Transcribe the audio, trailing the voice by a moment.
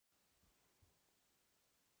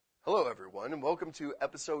Hello, everyone, and welcome to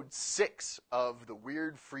episode 6 of the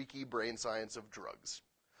Weird, Freaky Brain Science of Drugs.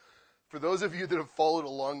 For those of you that have followed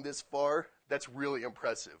along this far, that's really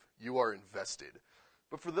impressive. You are invested.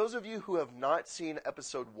 But for those of you who have not seen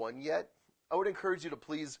episode 1 yet, I would encourage you to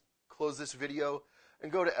please close this video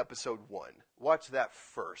and go to episode 1. Watch that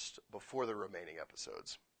first before the remaining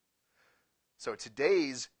episodes. So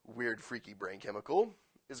today's weird, freaky brain chemical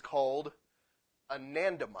is called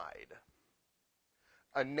Anandamide.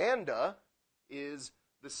 Ananda is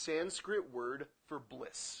the Sanskrit word for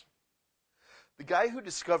bliss. The guy who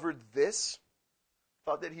discovered this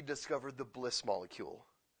thought that he discovered the bliss molecule.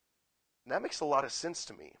 And that makes a lot of sense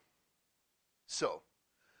to me. So,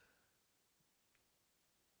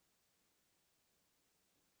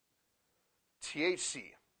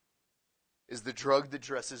 THC is the drug that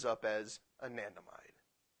dresses up as anandamide.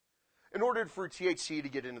 In order for THC to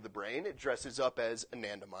get into the brain, it dresses up as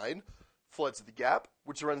anandamide, floods the gap,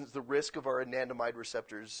 which runs the risk of our anandamide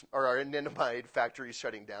receptors, or our anandamide factories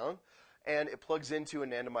shutting down, and it plugs into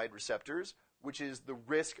anandamide receptors, which is the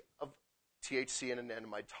risk of THC and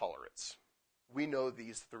anandamide tolerance. We know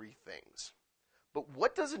these three things. But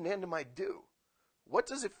what does anandamide do? What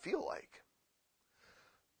does it feel like?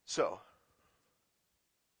 So,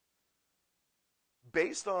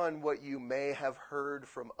 based on what you may have heard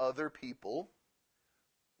from other people,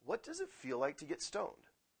 what does it feel like to get stoned?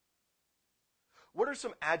 What are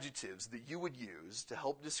some adjectives that you would use to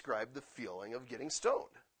help describe the feeling of getting stoned?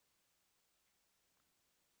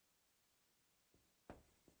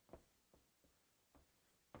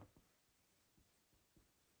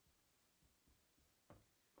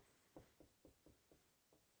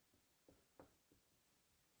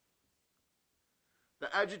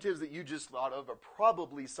 The adjectives that you just thought of are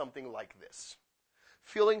probably something like this.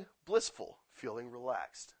 Feeling blissful, feeling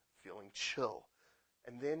relaxed, feeling chill.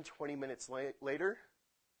 And then 20 minutes later,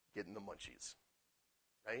 getting the munchies,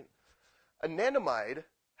 right? Anandamide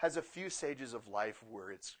has a few stages of life where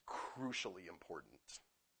it's crucially important.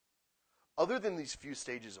 Other than these few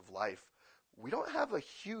stages of life, we don't have a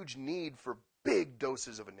huge need for big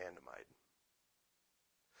doses of anandamide.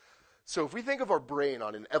 So if we think of our brain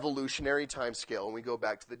on an evolutionary time scale and we go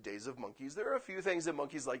back to the days of monkeys, there are a few things that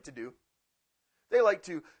monkeys like to do. They like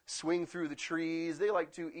to swing through the trees. They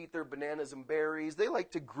like to eat their bananas and berries. They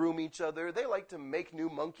like to groom each other. They like to make new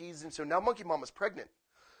monkeys. And so now Monkey Mama's pregnant.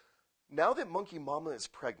 Now that Monkey Mama is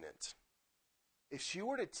pregnant, if she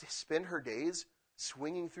were to spend her days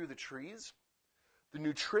swinging through the trees, the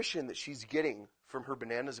nutrition that she's getting from her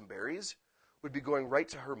bananas and berries would be going right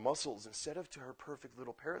to her muscles instead of to her perfect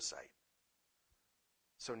little parasite.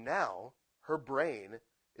 So now her brain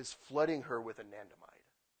is flooding her with anandamide,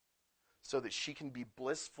 so that she can be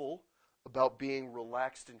blissful about being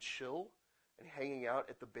relaxed and chill and hanging out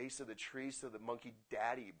at the base of the tree so that monkey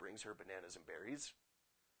daddy brings her bananas and berries.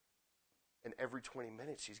 And every 20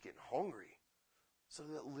 minutes she's getting hungry so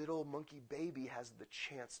that little monkey baby has the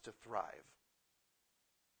chance to thrive.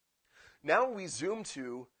 Now we zoom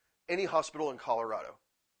to any hospital in Colorado.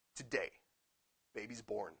 Today, baby's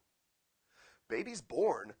born. Baby's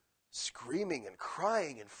born screaming and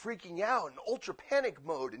crying and freaking out in ultra panic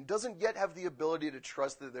mode and doesn't yet have the ability to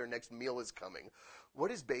trust that their next meal is coming. What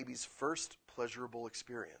is baby's first pleasurable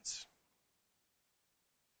experience?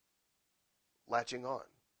 Latching on.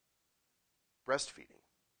 Breastfeeding.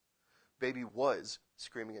 Baby was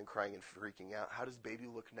screaming and crying and freaking out. How does baby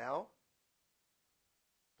look now?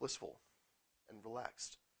 Blissful and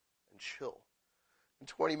relaxed and chill. And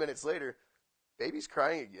 20 minutes later, baby's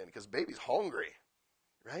crying again because baby's hungry,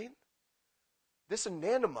 right? This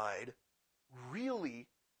anandamide really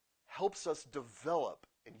helps us develop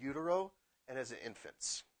in utero and as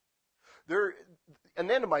infants.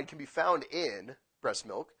 Anandamide can be found in breast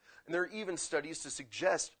milk, and there are even studies to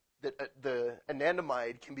suggest that the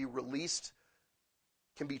anandamide can be released,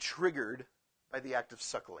 can be triggered by the act of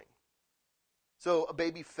suckling. So a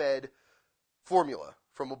baby fed formula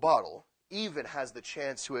from a bottle even has the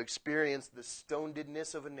chance to experience the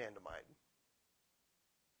stonedness of anandamide.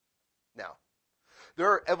 Now, there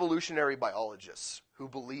are evolutionary biologists who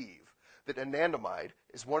believe that anandamide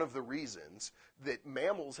is one of the reasons that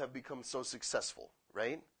mammals have become so successful,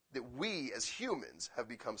 right? That we as humans have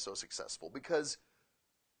become so successful because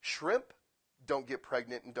shrimp don't get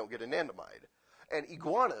pregnant and don't get anandamide. And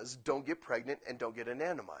iguanas don't get pregnant and don't get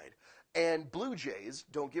anandamide. And blue jays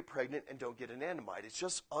don't get pregnant and don't get anandamide. It's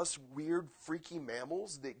just us weird, freaky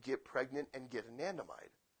mammals that get pregnant and get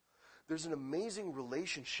anandamide. There's an amazing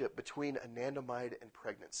relationship between anandamide and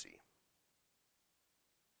pregnancy.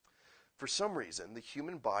 For some reason, the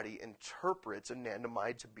human body interprets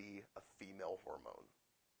anandamide to be a female hormone.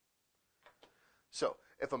 So,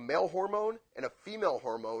 If a male hormone and a female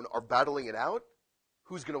hormone are battling it out,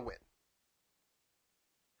 who's going to win?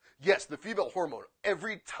 Yes, the female hormone,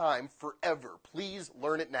 every time, forever. Please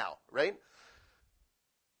learn it now, right?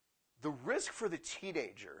 The risk for the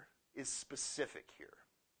teenager is specific here.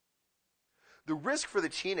 The risk for the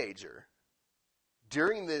teenager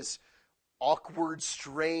during this awkward,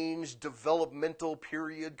 strange, developmental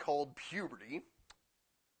period called puberty,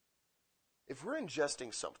 if we're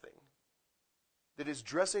ingesting something that is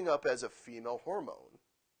dressing up as a female hormone,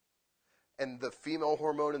 and the female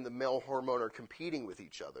hormone and the male hormone are competing with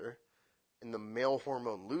each other, and the male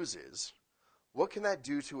hormone loses, what can that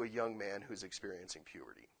do to a young man who's experiencing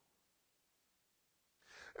puberty?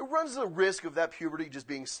 It runs the risk of that puberty just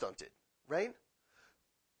being stunted, right?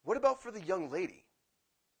 What about for the young lady?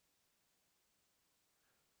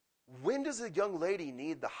 When does a young lady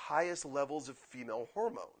need the highest levels of female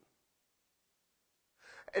hormone?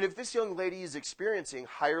 And if this young lady is experiencing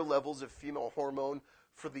higher levels of female hormone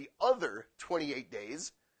for the other 28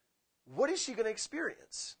 days, what is she going to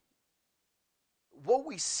experience? What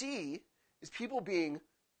we see is people being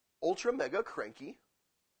ultra mega cranky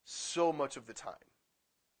so much of the time.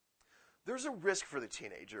 There's a risk for the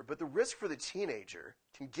teenager, but the risk for the teenager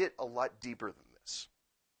can get a lot deeper than this.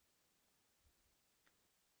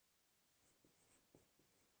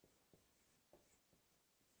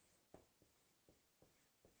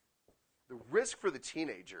 The risk for the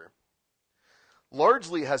teenager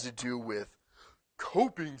largely has to do with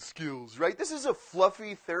coping skills, right? This is a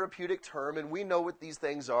fluffy therapeutic term, and we know what these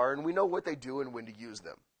things are, and we know what they do and when to use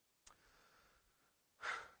them.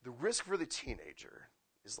 The risk for the teenager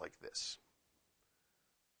is like this.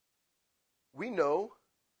 We know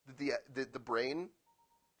that the brain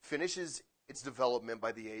finishes its development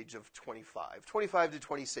by the age of 25 to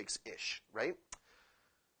 26-ish, right?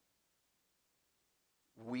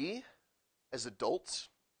 We, as adults,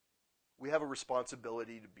 we have a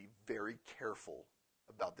responsibility to be very careful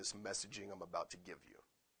about this messaging I'm about to give you.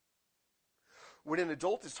 When an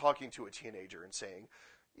adult is talking to a teenager and saying,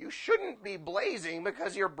 you shouldn't be blazing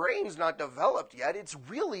because your brain's not developed yet, it's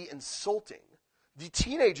really insulting. The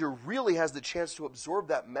teenager really has the chance to absorb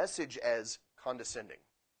that message as condescending.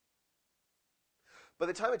 By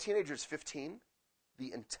the time a teenager is 15,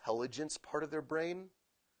 the intelligence part of their brain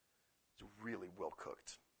is really well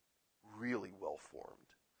cooked, really well formed.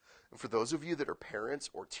 And for those of you that are parents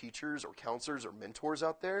or teachers or counselors or mentors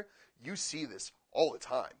out there, you see this all the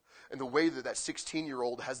time. And the way that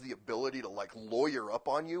 16-year-old has the ability to lawyer up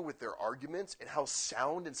on you with their arguments and how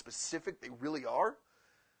sound and specific they really are.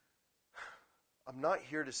 I'm not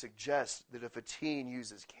here to suggest that if a teen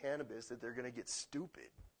uses cannabis that they're going to get stupid.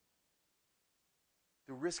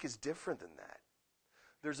 The risk is different than that.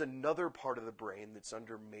 There's another part of the brain that's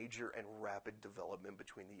under major and rapid development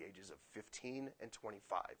between the ages of 15 and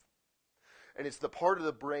 25. And it's the part of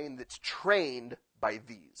the brain that's trained by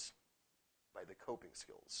these, by the coping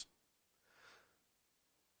skills.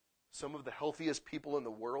 Some of the healthiest people in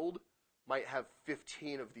the world might have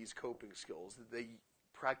 15 of these coping skills that they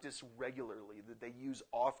practice regularly, that they use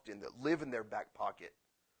often, that live in their back pocket.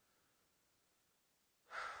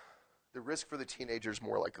 The risk for the teenager is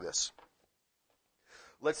more like this.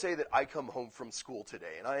 Let's say that I come home from school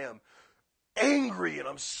today and I am angry and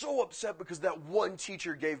I'm so upset because that one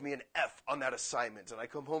teacher gave me an F on that assignment. And I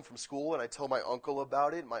come home from school and I tell my uncle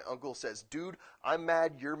about it. My uncle says, dude, I'm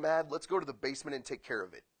mad, you're mad. Let's go to the basement and take care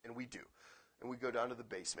of it. And we do. And we go down to the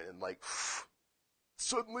basement and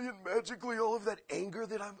suddenly and magically all of that anger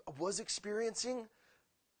that I was experiencing,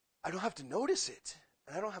 I don't have to notice it.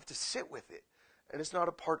 And I don't have to sit with it. And it's not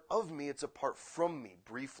a part of me, it's a part from me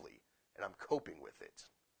briefly. And I'm coping with it.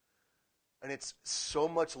 And it's so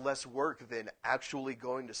much less work than actually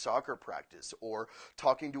going to soccer practice or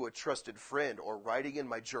talking to a trusted friend or writing in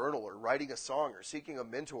my journal or writing a song or seeking a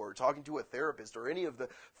mentor or talking to a therapist or any of the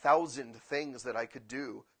 1,000 things that I could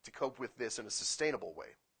do to cope with this in a sustainable way.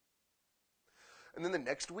 And then the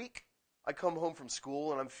next week, I come home from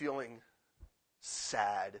school and I'm feeling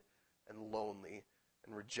sad and lonely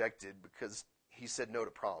and rejected because he said no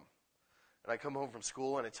to prom. And I come home from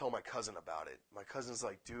school and I tell my cousin about it. My cousin's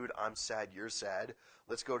like, dude, I'm sad, you're sad.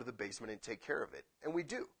 Let's go to the basement and take care of it. And we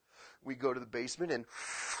do. We go to the basement and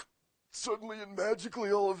suddenly and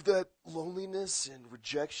magically all of that loneliness and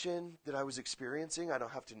rejection that I was experiencing, I don't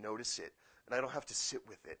have to notice it. And I don't have to sit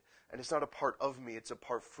with it. And it's not a part of me, it's a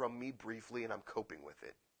part from me briefly, and I'm coping with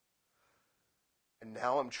it. And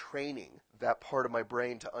now I'm training that part of my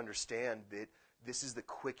brain to understand that this is the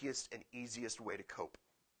quickest and easiest way to cope.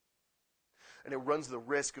 And it runs the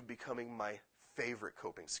risk of becoming my favorite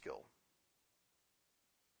coping skill.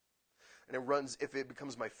 And if it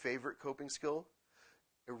becomes my favorite coping skill,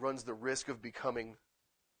 it runs the risk of becoming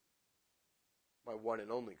my one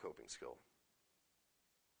and only coping skill.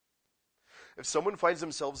 If someone finds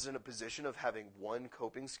themselves in a position of having one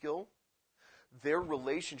coping skill, their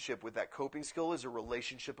relationship with that coping skill is a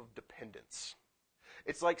relationship of dependence.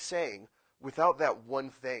 It's like saying, without that one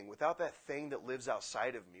thing, without that thing that lives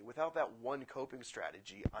outside of me, without that one coping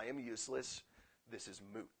strategy, I am useless. This is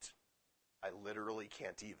moot. I literally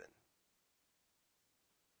can't even.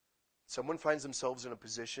 Someone finds themselves in a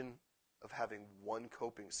position of having one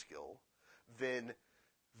coping skill, then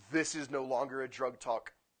this is no longer a drug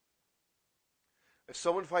talk. If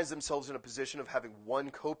someone finds themselves in a position of having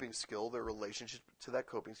one coping skill, their relationship to that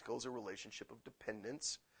coping skill is a relationship of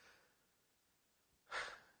dependence,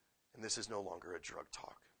 and this is no longer a drug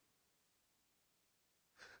talk.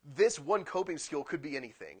 This one coping skill could be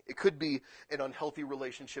anything. It could be an unhealthy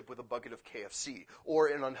relationship with a bucket of KFC, or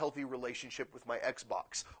an unhealthy relationship with my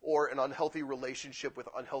Xbox, or an unhealthy relationship with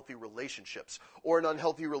unhealthy relationships, or an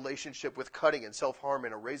unhealthy relationship with cutting and self-harm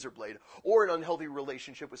and a razor blade, or an unhealthy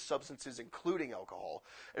relationship with substances including alcohol.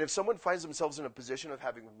 And if someone finds themselves in a position of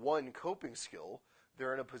having one coping skill,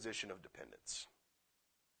 they're in a position of dependence.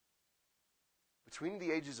 Between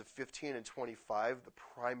the ages of 15 and 25, the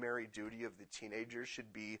primary duty of the teenager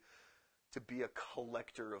should be to be a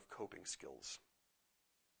collector of coping skills.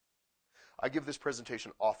 I give this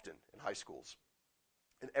presentation often in high schools.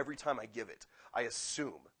 And every time I give it, I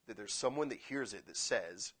assume that there's someone that hears it that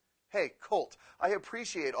says, "Hey, Colt, I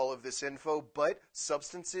appreciate all of this info, but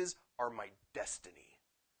substances are my destiny.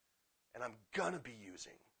 And I'm gonna be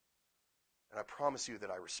using. And I promise you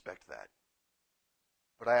that I respect that."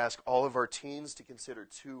 But I ask all of our teens to consider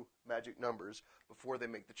two magic numbers before they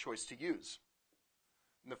make the choice to use.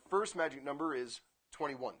 And the first magic number is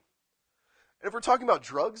 21. And if we're talking about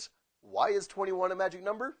drugs, why is 21 a magic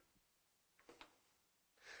number?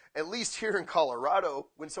 At least here in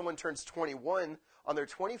Colorado, when someone turns 21, on their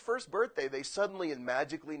 21st birthday, they suddenly and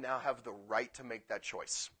magically now have the right to make that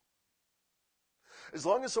choice. As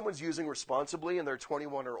long as someone's using responsibly and they're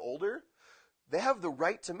 21 or older, they have the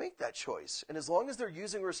right to make that choice. And as long as they're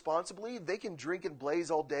using responsibly, they can drink and blaze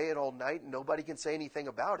all day and all night and nobody can say anything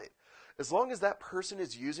about it. As long as that person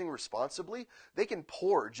is using responsibly, they can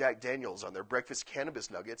pour Jack Daniels on their breakfast cannabis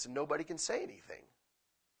nuggets and nobody can say anything.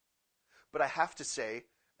 But I have to say,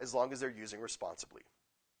 as long as they're using responsibly.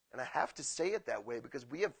 And I have to say it that way because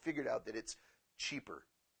we have figured out that it's cheaper.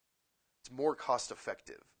 It's more cost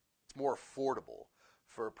effective. It's more affordable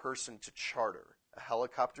for a person to charter a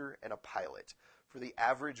helicopter and a pilot for the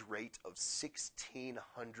average rate of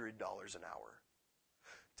 $1,600 an hour.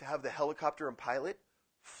 To have the helicopter and pilot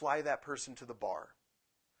fly that person to the bar.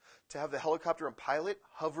 To have the helicopter and pilot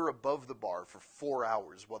hover above the bar for 4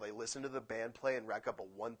 hours while they listen to the band play and rack up a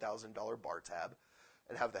 $1,000 bar tab,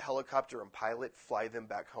 and have the helicopter and pilot fly them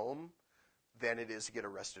back home, than it is to get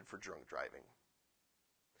arrested for drunk driving.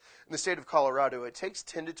 In the state of Colorado, it takes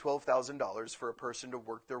 $10,000 to $12,000 for a person to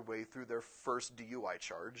work their way through their first DUI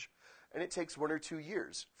charge, and it takes 1 or 2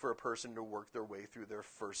 years for a person to work their way through their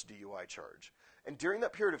first DUI charge. And during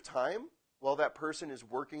that period of time, while that person is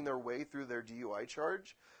working their way through their DUI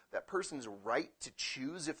charge, that person's right to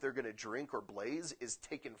choose if they're going to drink or blaze is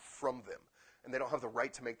taken from them, and they don't have the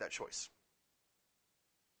right to make that choice.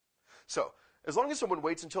 So, as long as someone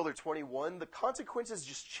waits until they're 21, the consequences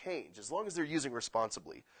just change, as long as they're using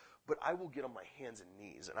responsibly. But I will get on my hands and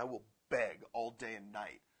knees, and I will beg all day and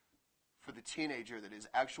night for the teenager that is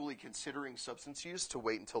actually considering substance use to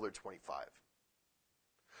wait until they're 25.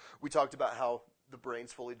 We talked about how the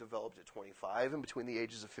brain's fully developed at 25, and between the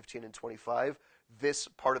ages of 15 and 25, this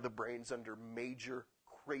part of the brain's under major,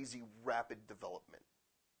 crazy, rapid development.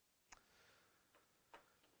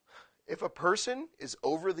 If a person is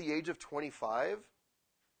over the age of 25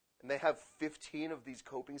 and they have 15 of these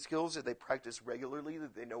coping skills that they practice regularly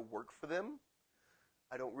that they know work for them,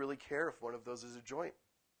 I don't really care if one of those is a joint.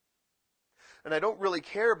 And I don't really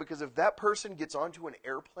care because if that person gets onto an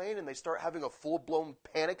airplane and they start having a full-blown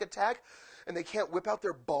panic attack and they can't whip out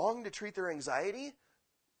their bong to treat their anxiety,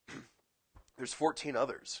 there's 14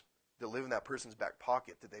 others that live in that person's back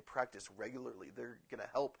pocket that they practice regularly. They're going to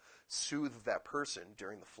help soothe that person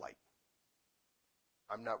during the flight.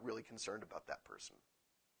 I'm not really concerned about that person.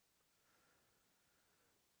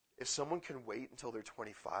 If someone can wait until they're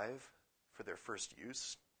 25 for their first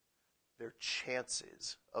use, their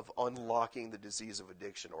chances of unlocking the disease of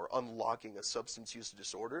addiction or unlocking a substance use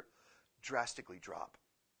disorder drastically drop.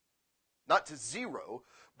 Not to zero,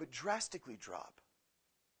 but drastically drop.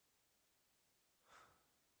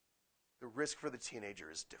 The risk for the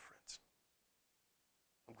teenager is different.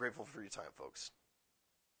 I'm grateful for your time, folks.